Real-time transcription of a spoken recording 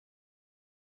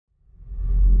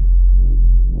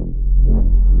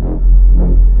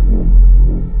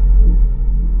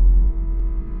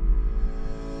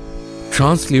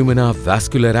Translumina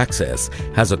Vascular Access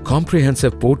has a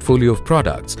comprehensive portfolio of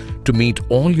products to meet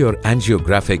all your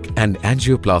angiographic and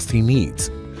angioplasty needs,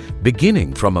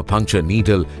 beginning from a puncture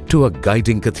needle to a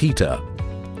guiding catheter.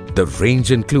 The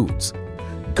range includes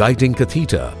guiding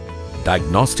catheter,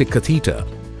 diagnostic catheter,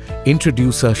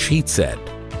 introducer sheath set,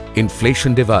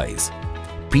 inflation device,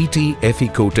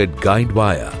 PT-FE-coated guide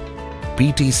wire,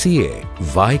 PTCA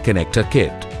Y connector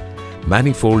kit,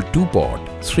 manifold 2-port,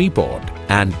 3-port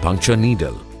and puncture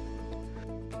needle.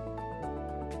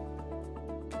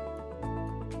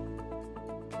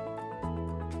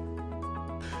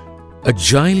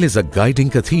 Agile is a guiding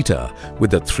catheter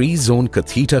with a 3-zone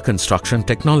catheter construction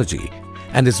technology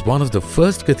and is one of the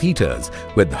first catheters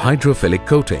with hydrophilic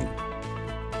coating.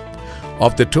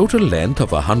 Of the total length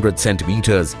of 100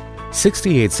 centimeters,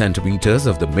 68 centimeters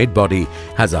of the mid-body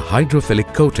has a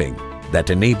hydrophilic coating that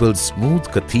enables smooth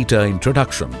catheter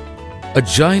introduction.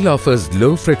 Agile offers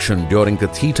low friction during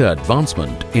catheter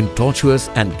advancement in tortuous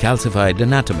and calcified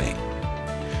anatomy.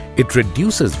 It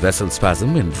reduces vessel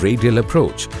spasm in radial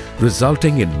approach,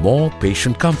 resulting in more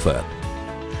patient comfort.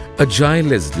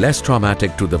 Agile is less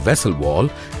traumatic to the vessel wall,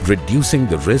 reducing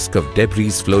the risk of debris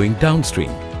flowing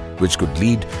downstream, which could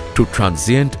lead to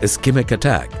transient ischemic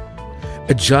attack.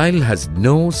 Agile has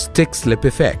no stick-slip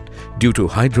effect due to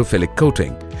hydrophilic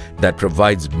coating that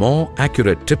provides more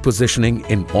accurate tip positioning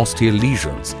in osteal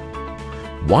lesions.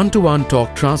 One-to-one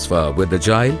torque transfer with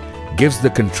Agile gives the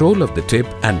control of the tip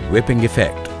and whipping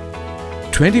effect.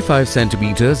 25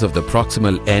 centimeters of the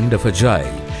proximal end of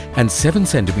Agile and 7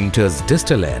 centimeters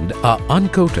distal end are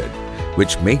uncoated,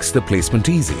 which makes the placement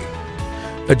easy.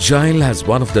 Agile has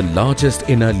one of the largest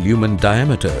inner lumen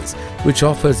diameters, which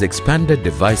offers expanded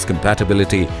device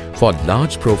compatibility for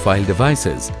large profile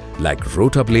devices like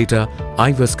rotablator,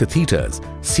 IVUS catheters,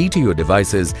 CTO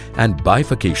devices and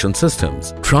bifurcation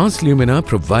systems. Translumina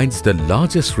provides the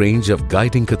largest range of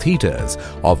guiding catheters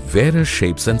of various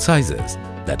shapes and sizes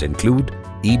that include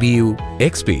EBU,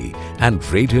 XP and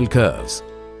radial curves.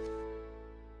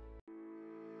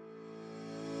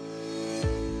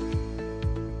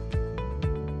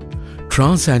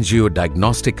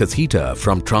 Transangio-diagnostic catheter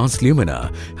from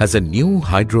Translumina has a new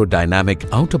hydrodynamic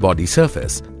outer body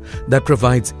surface that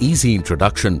provides easy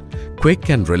introduction, quick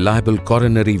and reliable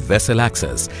coronary vessel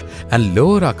access and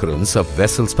lower occurrence of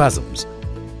vessel spasms.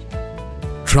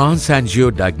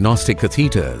 Transangio-diagnostic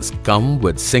catheters come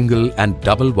with single and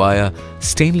double wire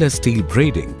stainless steel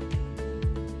braiding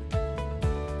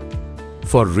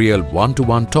for real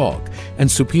one-to-one torque and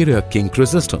superior kink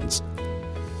resistance.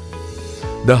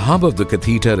 The hub of the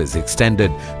catheter is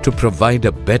extended to provide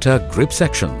a better grip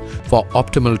section for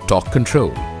optimal torque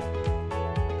control.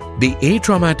 The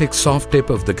atraumatic soft tip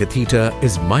of the catheter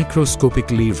is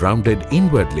microscopically rounded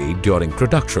inwardly during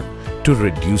production to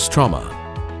reduce trauma.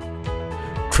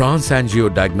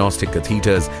 Transangio-diagnostic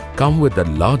catheters come with the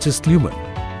largest lumen,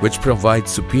 which provides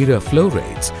superior flow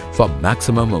rates for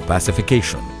maximum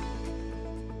opacification.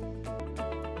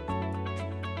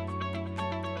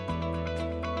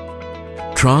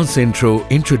 Trans-Intro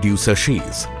Introducer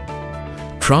Sheaths.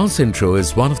 Trans-Intro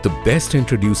is one of the best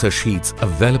introducer sheaths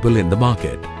available in the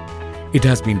market. It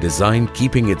has been designed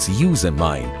keeping its use in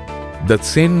mind. The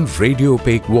thin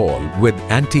radio-opaque wall with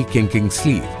anti-kinking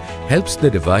sleeve helps the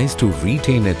device to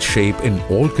retain its shape in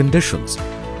all conditions,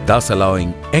 thus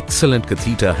allowing excellent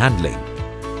catheter handling.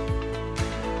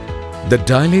 The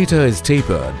dilator is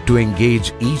tapered to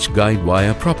engage each guide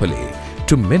wire properly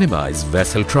to minimize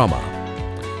vessel trauma.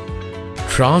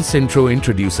 Trans-Intro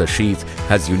Introducer Sheath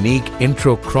has unique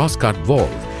intro crosscut valve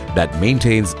that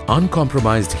maintains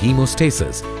uncompromised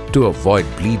hemostasis to avoid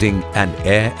bleeding and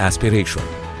air aspiration.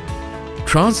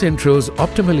 Trans-Intro's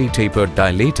optimally tapered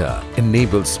dilator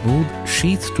enables smooth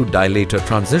sheath-to-dilator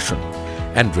transition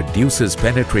and reduces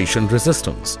penetration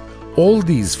resistance. All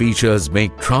these features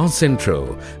make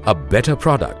Trans-Intro a better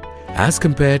product as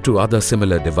compared to other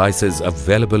similar devices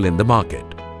available in the market.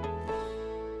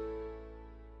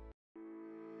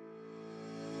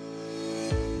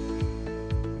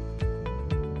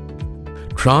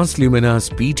 Translumina's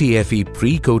PT-FE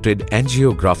pre-coated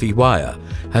angiography wire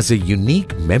has a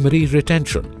unique memory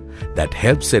retention that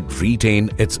helps it retain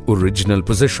its original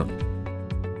position.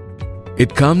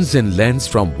 It comes in lengths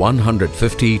from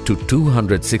 150 to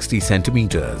 260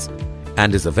 centimeters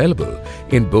and is available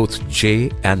in both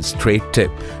J and straight tip.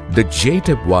 The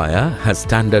J-tip wire has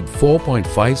standard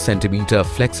 4.5 centimeter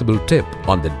flexible tip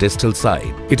on the distal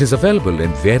side. It is available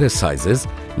in various sizes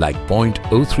like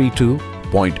 0.032,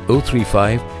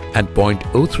 0.035 and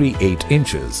 0.038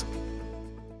 inches.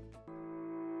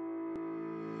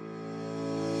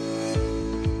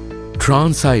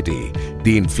 Trans-ID,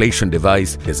 the inflation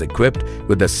device, is equipped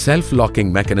with a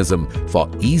self-locking mechanism for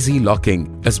easy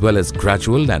locking as well as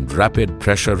gradual and rapid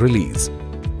pressure release.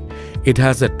 It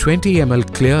has a 20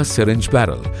 ml clear syringe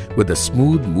barrel with a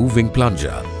smooth moving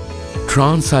plunger.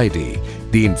 Trans-ID,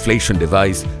 the inflation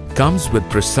device, comes with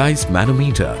precise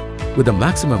manometer with a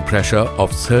maximum pressure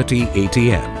of 30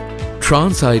 atm.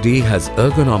 Trans-ID has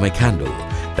ergonomic handle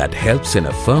that helps in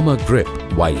a firmer grip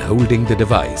while holding the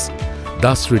device,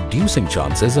 thus reducing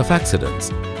chances of accidents.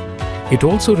 It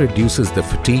also reduces the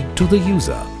fatigue to the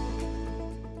user.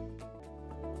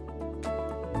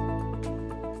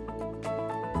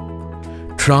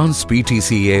 Trans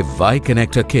PTCA Y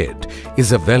connector kit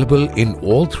is available in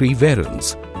all three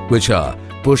variants, which are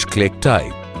push-click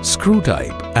type, screw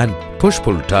type and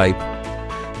push-pull type.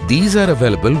 These are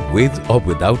available with or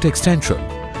without extension.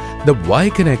 The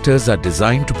Y connectors are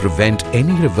designed to prevent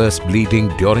any reverse bleeding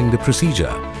during the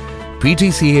procedure.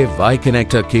 PTCA Y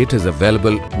connector kit is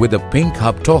available with a pink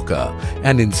hub torquer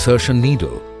and insertion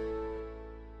needle.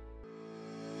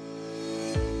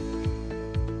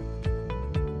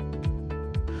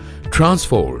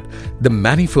 Transfold. The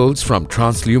manifolds from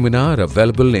Translumina are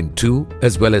available in 2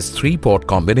 as well as 3 port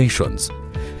combinations.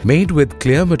 Made with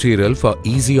clear material for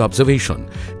easy observation,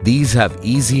 these have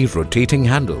easy rotating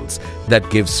handles that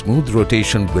give smooth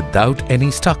rotation without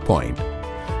any stuck point.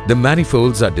 The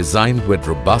manifolds are designed with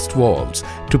robust valves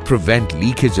to prevent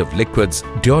leakage of liquids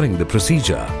during the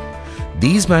procedure.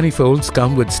 These manifolds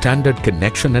come with standard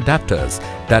connection adapters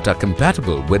that are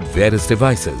compatible with various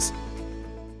devices.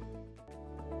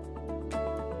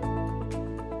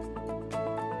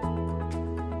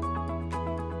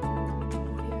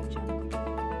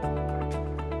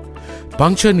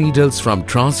 Puncture needles from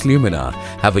Translumina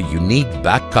have a unique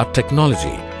back cut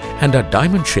technology and are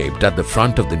diamond shaped at the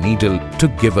front of the needle to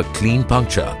give a clean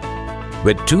puncture.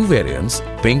 With 2 variants,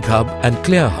 pink hub and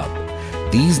clear hub,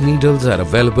 these needles are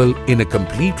available in a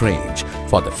complete range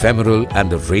for the femoral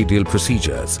and the radial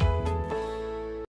procedures.